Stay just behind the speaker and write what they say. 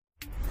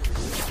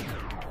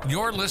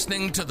You're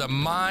listening to the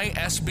My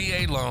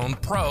SBA Loan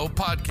Pro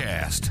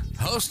podcast,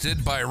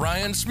 hosted by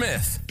Ryan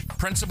Smith,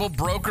 principal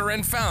broker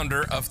and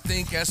founder of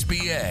Think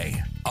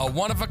SBA, a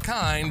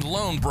one-of-a-kind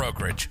loan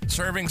brokerage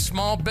serving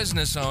small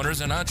business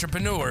owners and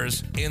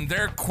entrepreneurs in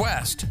their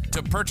quest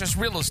to purchase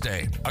real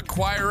estate,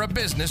 acquire a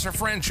business or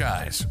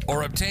franchise,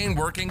 or obtain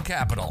working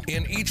capital.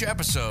 In each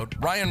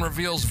episode, Ryan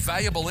reveals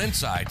valuable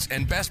insights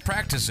and best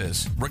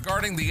practices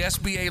regarding the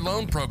SBA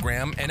loan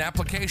program and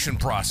application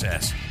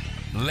process.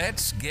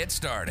 Let's get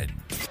started.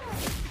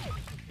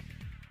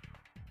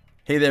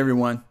 Hey there,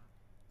 everyone.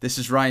 This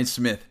is Ryan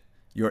Smith,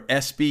 your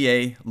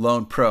SBA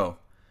Loan Pro,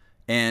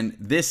 and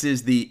this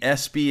is the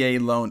SBA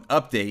Loan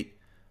Update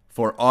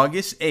for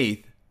August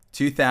 8th,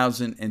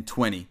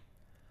 2020.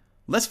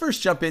 Let's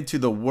first jump into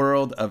the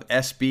world of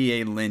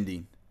SBA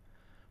lending.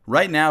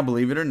 Right now,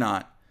 believe it or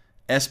not,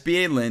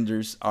 SBA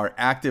lenders are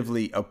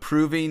actively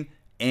approving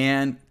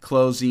and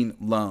closing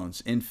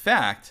loans. In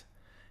fact,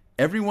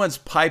 everyone's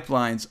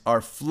pipelines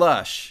are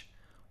flush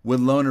with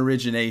loan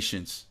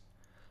originations.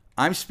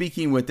 I'm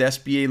speaking with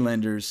SBA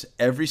lenders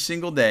every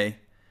single day,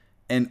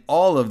 and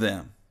all of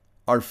them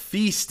are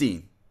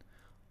feasting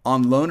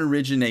on loan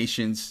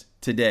originations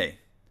today.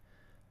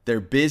 They're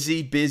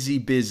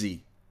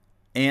busy,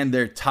 and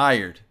they're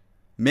tired,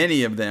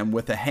 many of them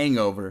with a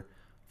hangover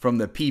from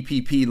the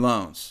PPP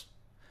loans.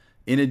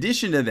 In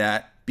addition to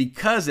that,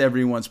 because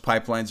everyone's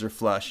pipelines are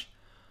flush,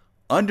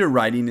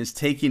 underwriting is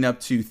taking up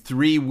to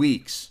 3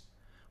 weeks,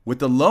 with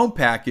the loan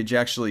package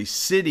actually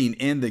sitting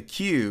in the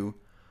queue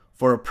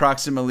for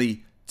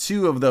approximately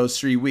 2 of those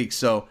 3 weeks.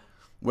 So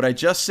what I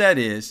just said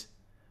is,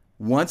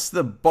 once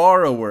the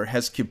borrower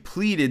has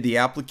completed the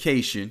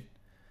application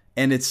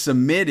and it's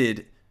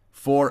submitted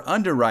for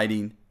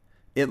underwriting,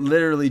 it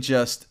literally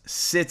just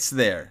sits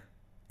there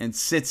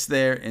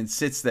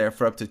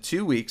for up to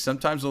 2 weeks,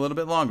 sometimes a little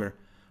bit longer,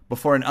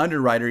 before an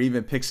underwriter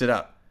even picks it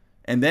up.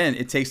 And then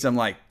it takes them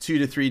like 2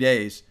 to 3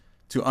 days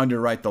to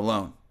underwrite the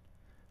loan.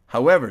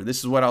 However, this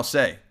is what I'll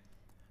say.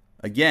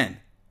 Again,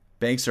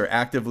 banks are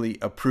actively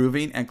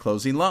approving and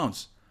closing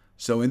loans.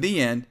 So in the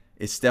end,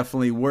 it's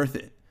definitely worth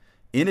it.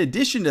 In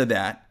addition to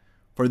that,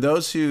 for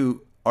those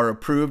who are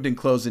approved and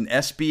closed an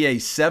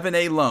SBA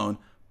 7A loan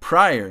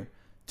prior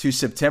to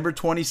September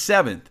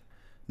 27th,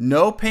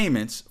 no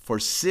payments for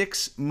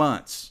 6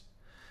 months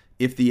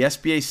if the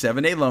SBA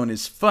 7A loan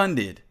is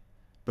funded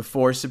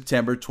before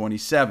September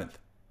 27th.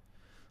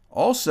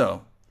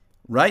 Also,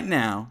 right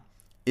now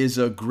is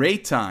a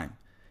great time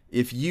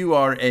if you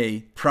are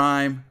a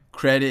prime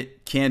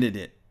credit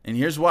candidate. And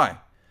here's why.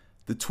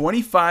 The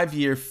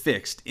 25-year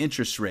fixed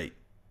interest rate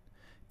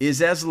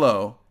is as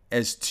low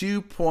as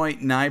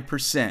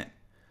 2.9%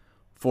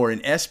 for an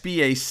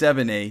SBA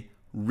 7A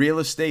real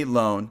estate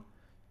loan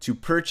to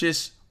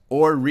purchase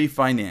or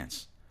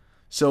refinance.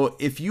 So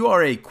if you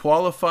are a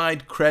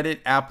qualified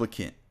credit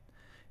applicant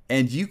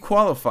and you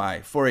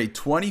qualify for a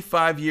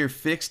 25-year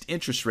fixed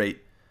interest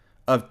rate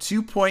of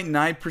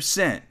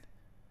 2.9%,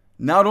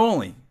 not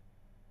only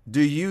do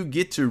you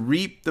get to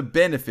reap the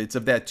benefits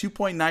of that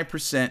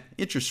 2.9%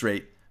 interest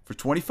rate for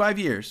 25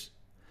 years,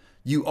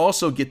 you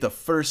also get the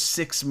first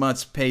 6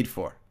 months paid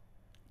for.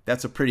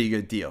 That's a pretty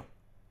good deal.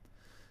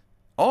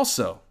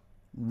 Also,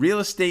 real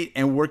estate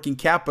and working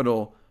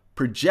capital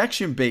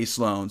projection-based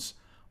loans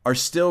are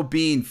still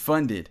being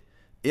funded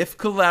if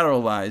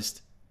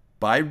collateralized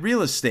by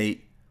real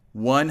estate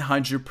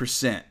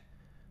 100%.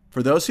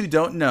 For those who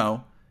don't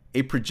know,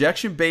 a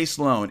projection-based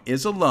loan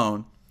is a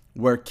loan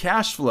where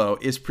cash flow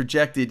is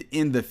projected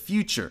in the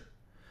future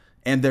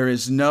and there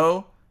is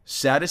no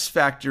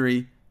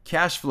satisfactory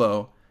cash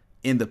flow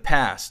in the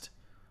past.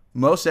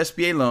 Most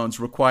SBA loans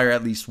require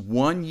at least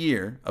 1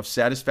 year of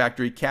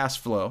satisfactory cash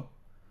flow.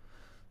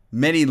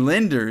 Many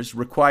lenders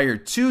require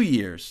 2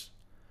 years,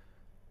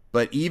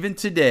 but even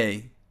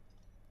today,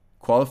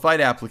 qualified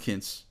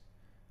applicants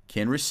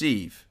can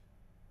receive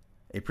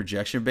a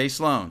projection-based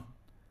loan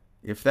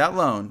if that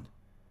loan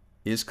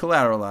is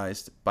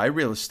collateralized by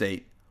real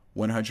estate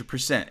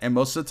 100%. And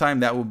most of the time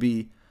that will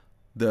be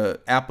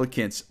the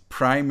applicant's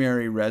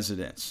primary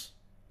residence.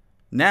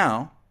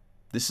 Now,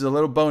 this is a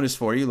little bonus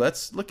for you.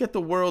 Let's look at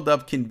the world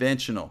of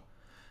conventional.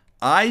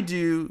 I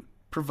do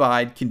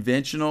provide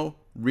conventional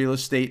real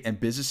estate and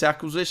business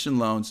acquisition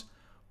loans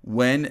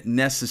when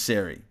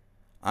necessary.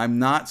 I'm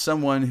not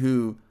someone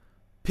who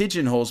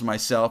pigeonholes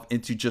myself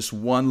into just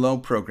one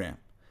loan program.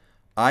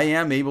 I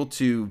am able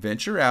to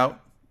venture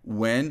out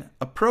when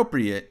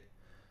appropriate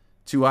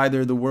to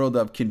either the world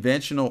of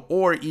conventional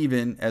or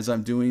even, as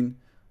I'm doing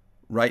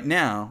right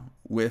now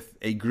with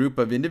a group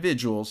of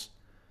individuals,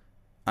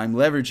 I'm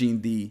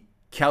leveraging the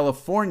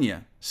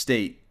California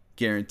State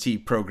Guarantee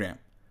Program.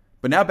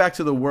 But now back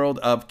to the world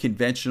of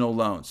conventional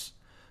loans.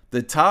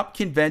 The top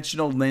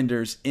conventional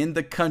lenders in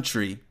the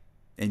country,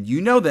 and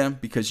you know them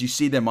because you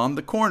see them on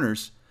the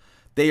corners,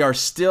 they are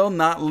still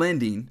not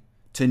lending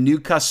to new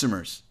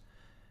customers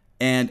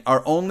and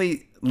are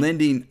only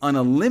lending on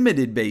a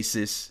limited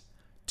basis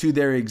to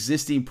their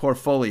existing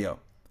portfolio.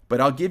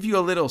 But I'll give you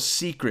a little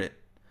secret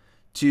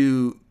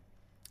to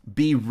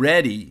be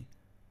ready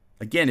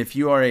Again, if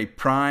you are a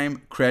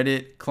prime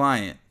credit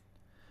client,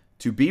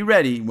 to be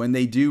ready when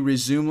they do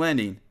resume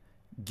lending,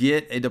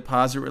 get a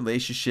deposit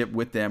relationship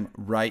with them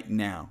right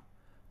now.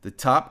 The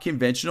top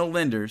conventional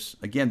lenders,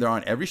 again, they're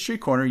on every street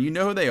corner. You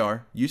know who they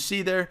are. You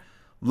see their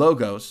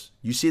logos.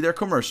 You see their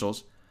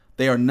commercials.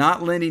 They are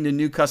not lending to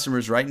new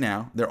customers right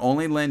now. They're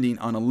only lending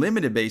on a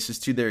limited basis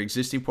to their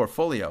existing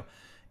portfolio.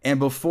 And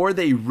before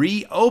they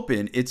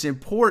reopen, it's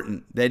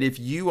important that if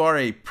you are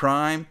a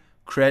prime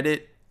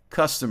credit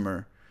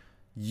customer,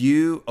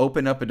 you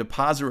open up a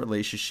deposit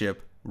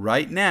relationship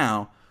right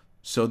now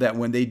so that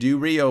when they do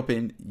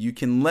reopen, you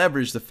can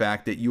leverage the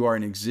fact that you are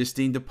an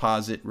existing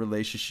deposit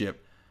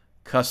relationship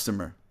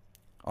customer.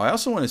 I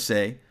also want to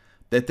say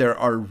that there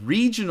are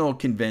regional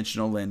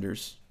conventional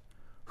lenders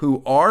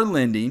who are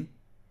lending.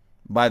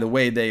 By the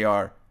way, they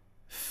are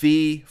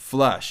fee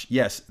flush.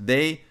 Yes,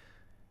 they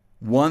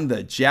won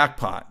the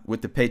jackpot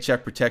with the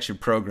Paycheck Protection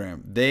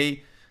Program.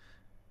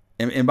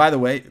 And by the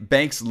way,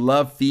 banks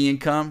love fee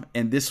income,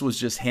 and this was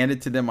just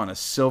handed to them on a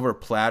silver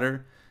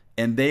platter,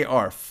 and they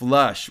are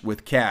flush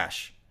with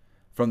cash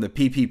from the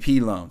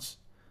PPP loans.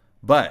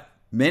 But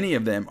many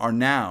of them are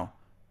now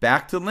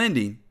back to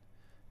lending,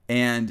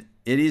 and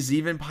it is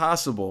even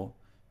possible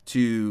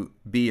to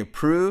be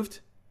approved,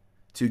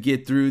 to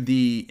get through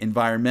the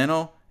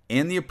environmental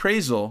and the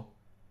appraisal,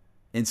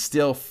 and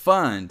still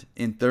fund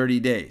in 30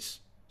 days.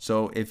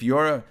 So if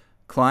you're a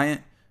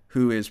client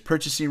who is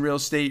purchasing real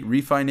estate,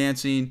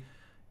 refinancing,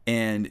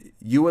 and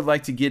you would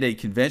like to get a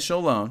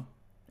conventional loan,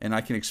 and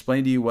I can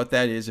explain to you what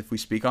that is if we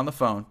speak on the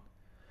phone,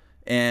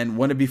 and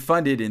want to be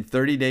funded in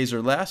 30 days or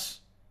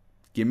less,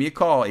 give me a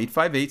call,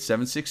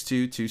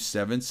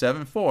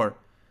 858-762-2774,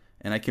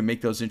 and I can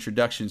make those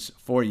introductions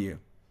for you.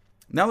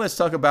 Now let's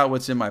talk about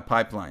what's in my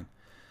pipeline.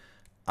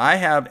 I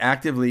have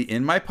actively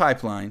in my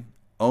pipeline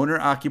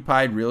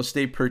owner-occupied real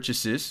estate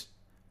purchases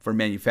for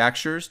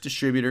manufacturers,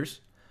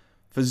 distributors,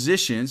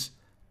 physicians,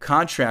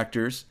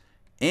 contractors,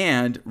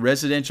 and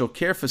residential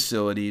care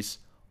facilities,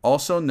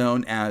 also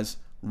known as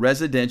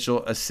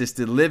residential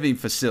assisted living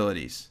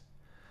facilities.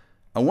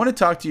 I want to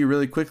talk to you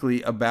really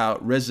quickly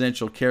about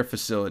residential care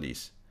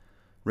facilities.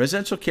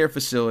 Residential care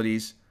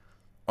facilities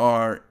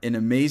are an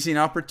amazing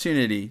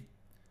opportunity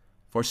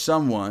for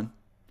someone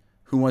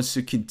who wants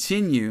to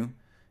continue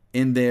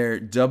in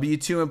their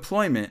W-2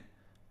 employment,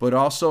 but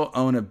also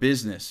own a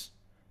business.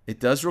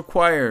 It does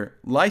require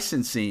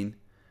licensing.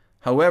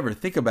 However,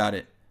 think about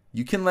it.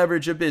 You can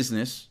leverage a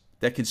business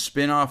that can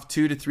spin off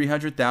 $200,000 to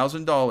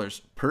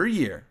 $300,000 per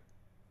year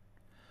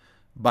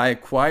by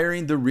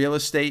acquiring the real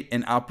estate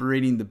and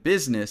operating the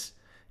business.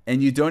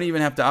 And you don't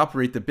even have to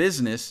operate the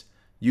business.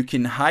 You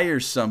can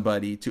hire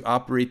somebody to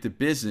operate the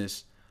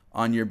business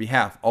on your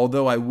behalf.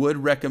 Although I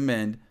would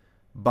recommend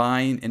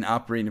buying and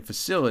operating a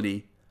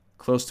facility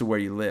close to where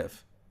you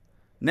live.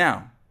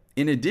 Now,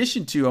 in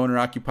addition to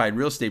owner-occupied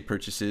real estate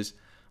purchases,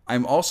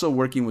 I'm also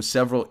working with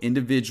several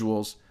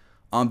individuals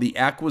on the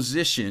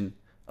acquisition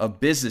of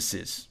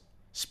businesses,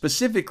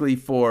 specifically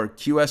for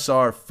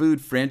QSR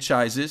food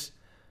franchises.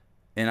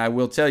 And I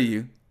will tell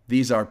you,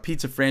 these are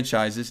pizza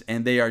franchises,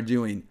 and they are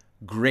doing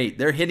great.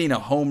 They're hitting a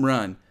home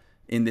run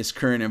in this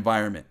current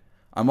environment.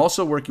 I'm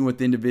also working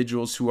with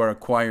individuals who are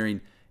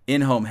acquiring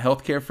in-home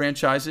healthcare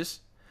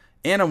franchises,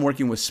 and I'm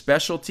working with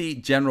specialty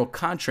general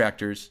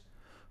contractors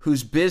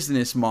whose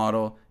business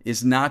model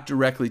is not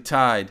directly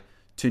tied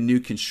to new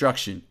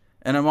construction.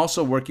 And I'm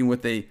also working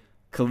with a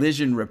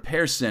collision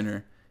repair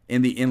center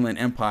in the Inland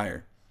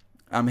Empire.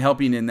 I'm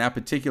helping in that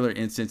particular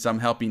instance, I'm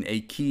helping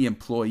a key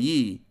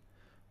employee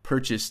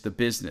purchase the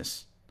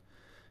business.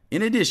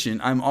 In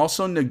addition, I'm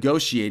also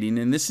negotiating,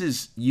 and this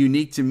is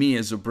unique to me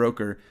as a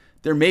broker.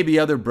 There may be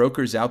other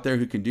brokers out there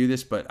who can do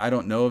this, but I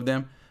don't know of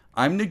them.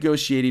 I'm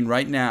negotiating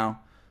right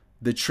now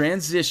the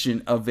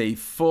transition of a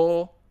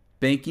full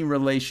banking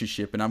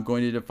relationship, and I'm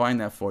going to define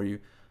that for you.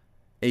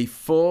 A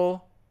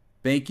full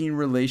banking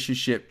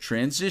relationship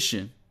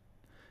transition,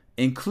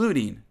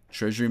 including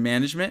treasury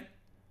management,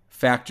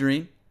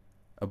 factoring,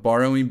 a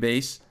borrowing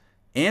base,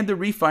 and the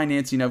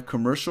refinancing of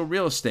commercial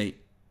real estate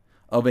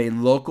of a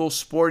local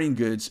sporting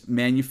goods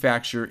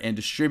manufacturer and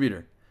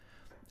distributor.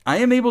 I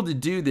am able to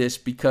do this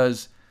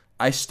because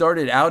I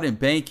started out in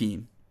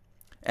banking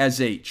as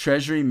a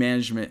treasury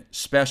management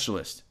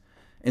specialist.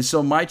 And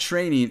so my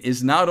training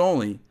is not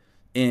only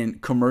in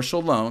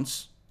commercial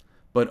loans,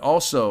 but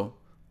also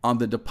on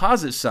the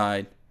deposit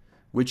side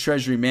with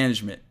treasury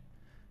management.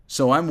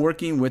 So I'm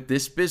working with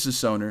this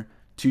business owner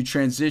to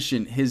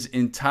transition his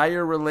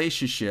entire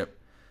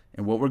relationship.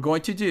 And what we're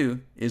going to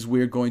do is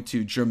we're going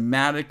to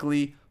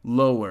dramatically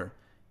lower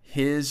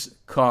his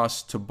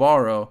cost to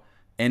borrow.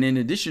 And in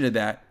addition to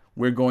that,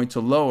 we're going to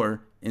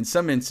lower, in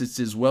some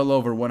instances, well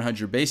over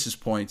 100 basis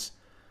points,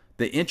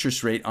 the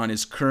interest rate on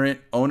his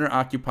current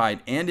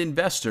owner-occupied and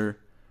investor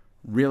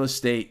real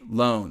estate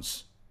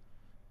loans.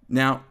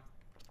 Now,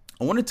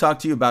 I want to talk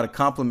to you about a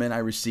compliment I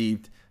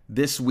received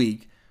this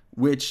week,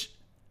 which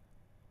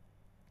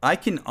I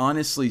can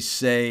honestly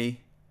say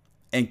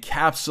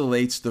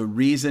encapsulates the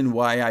reason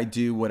why I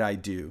do what I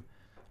do.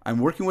 I'm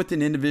working with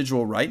an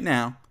individual right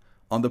now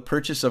on the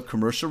purchase of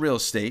commercial real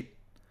estate.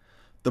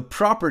 The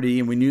property,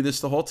 and we knew this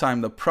the whole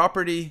time, the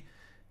property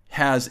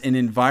has an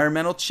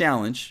environmental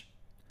challenge,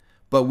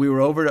 but we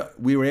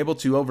were able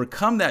to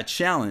overcome that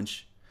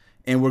challenge,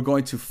 and we're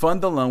going to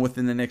fund the loan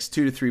within the next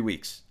 2 to 3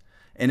 weeks.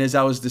 And as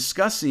I was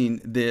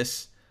discussing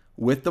this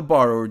with the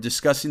borrower,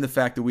 discussing the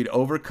fact that we'd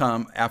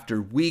overcome,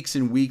 after weeks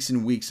and weeks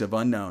and weeks of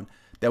unknown,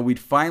 that we'd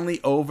finally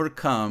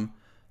overcome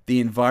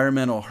the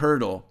environmental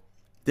hurdle,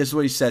 this is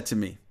what he said to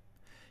me.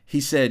 He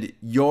said,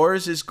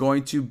 "Yours is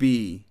going to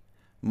be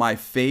my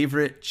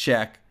favorite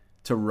check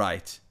to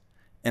write."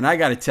 And I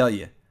got to tell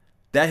you,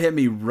 that hit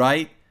me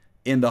right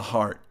in the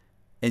heart.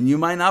 And you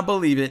might not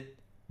believe it,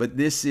 but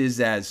this is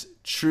as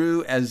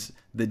true as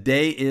the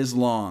day is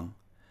long.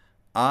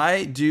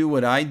 I do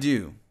what I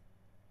do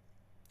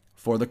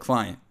for the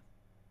client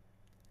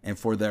and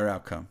for their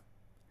outcome,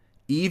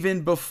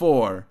 even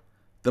before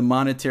the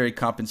monetary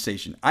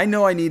compensation. I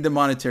know I need the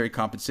monetary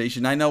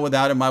compensation. I know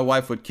without it, my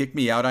wife would kick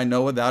me out. I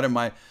know without it,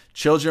 my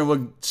children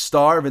would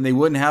starve and they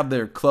wouldn't have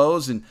their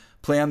clothes and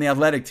play on the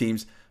athletic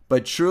teams.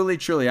 But truly,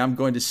 truly, I'm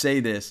going to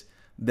say this,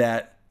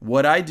 that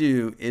what I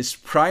do is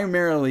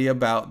primarily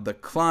about the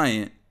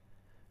client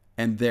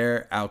and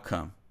their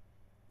outcome.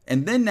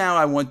 And then now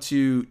I want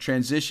to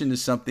transition to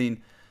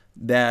something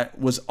that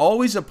was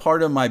always a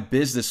part of my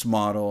business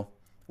model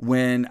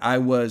when I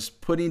was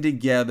putting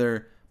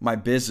together my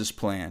business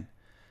plan.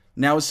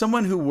 Now, as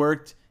someone who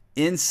worked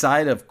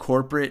inside of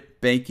corporate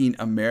banking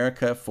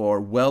America for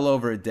well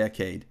over a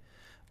decade,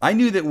 I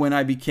knew that when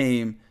I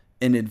became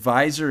an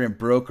advisor and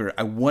broker,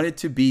 I wanted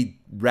to be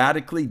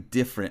radically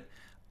different.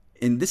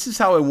 And this is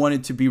how I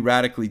wanted to be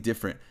radically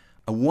different.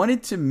 I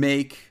wanted to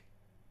make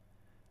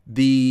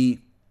the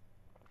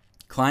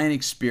client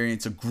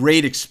experience a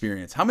great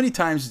experience. How many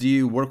times do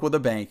you work with a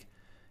bank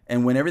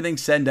and when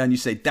everything's said and done, you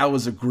say, "That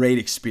was a great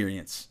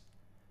experience"?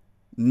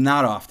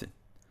 Not often.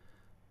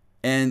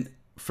 And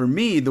for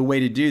me, the way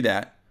to do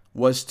that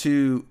was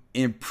to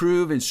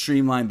improve and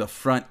streamline the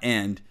front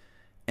end,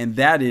 and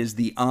that is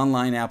the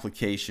online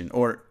application,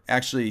 or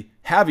actually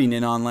having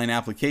an online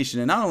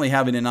application. And not only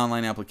having an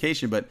online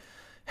application, but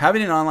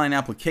having an online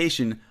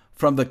application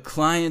from the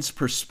client's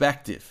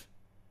perspective.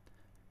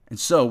 And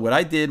so what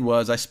I did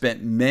was I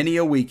spent many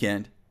a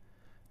weekend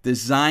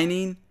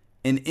designing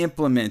and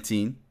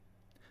implementing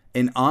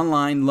an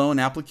online loan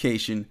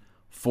application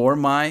for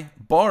my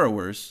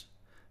borrowers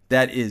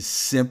that is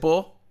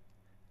simple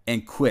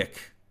and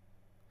quick,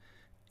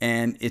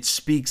 and it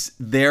speaks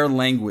their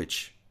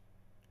language.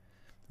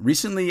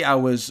 Recently, I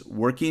was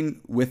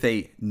working with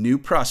a new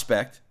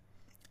prospect,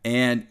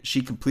 and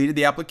she completed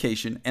the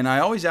application, and I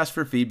always ask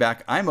for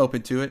feedback. I'm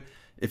open to it.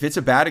 If it's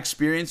a bad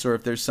experience or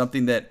if there's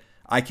something that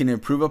I can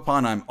improve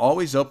upon, I'm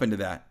always open to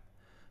that.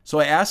 So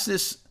I asked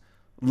this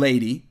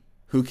lady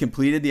who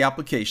completed the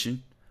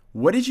application,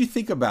 "What did you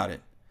think about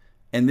it?"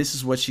 And this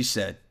is what she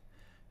said.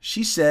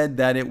 She said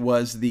that it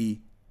was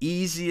the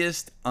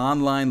easiest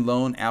online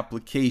loan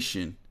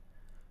application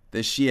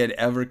that she had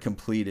ever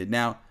completed.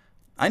 Now,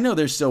 I know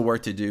there's still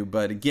work to do,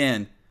 but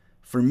again,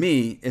 for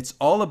me, it's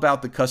all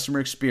about the customer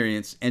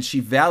experience, and she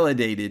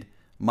validated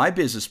my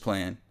business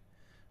plan,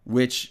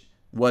 which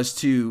was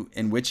to,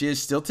 and which is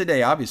still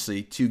today,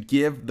 obviously, to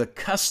give the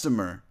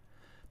customer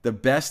the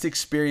best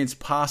experience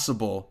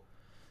possible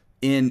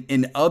in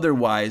an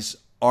otherwise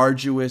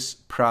arduous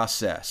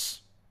process.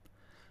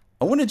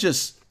 I want to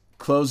just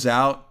close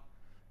out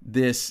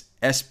this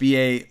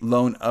SBA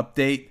loan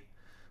update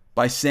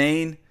by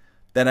saying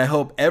that I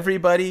hope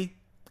everybody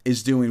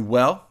is doing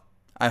well.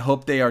 I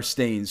hope they are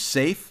staying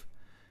safe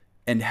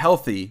and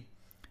healthy.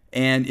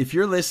 And if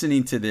you're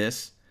listening to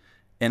this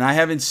and I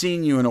haven't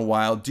seen you in a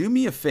while, do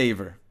me a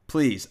favor,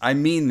 please. I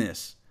mean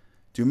this.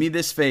 Do me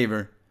this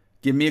favor.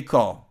 Give me a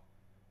call.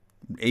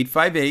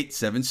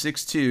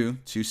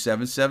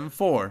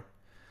 858-762-2774.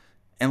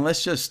 And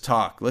let's just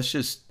talk. Let's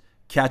just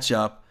catch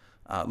up.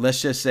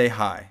 Let's just say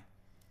hi.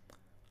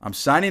 I'm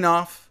signing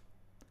off.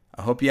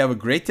 I hope you have a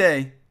great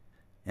day,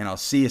 and I'll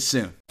see you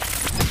soon.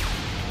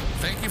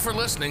 Thank you for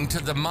listening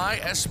to the My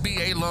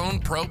SBA Loan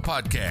Pro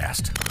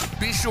podcast.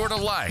 Be sure to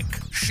like,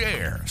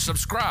 share,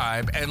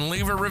 subscribe, and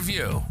leave a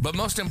review. But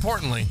most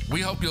importantly,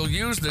 we hope you'll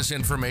use this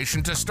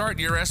information to start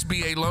your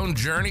SBA loan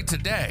journey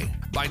today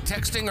by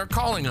texting or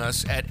calling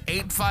us at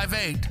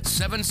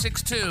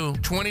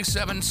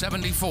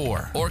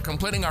 858-762-2774 or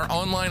completing our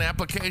online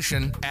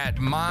application at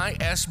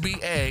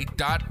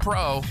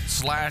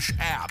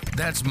mysba.pro/app.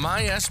 That's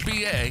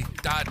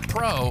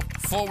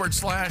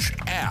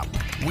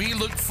mysba.pro/app. We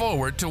look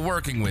forward to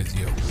working with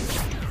you.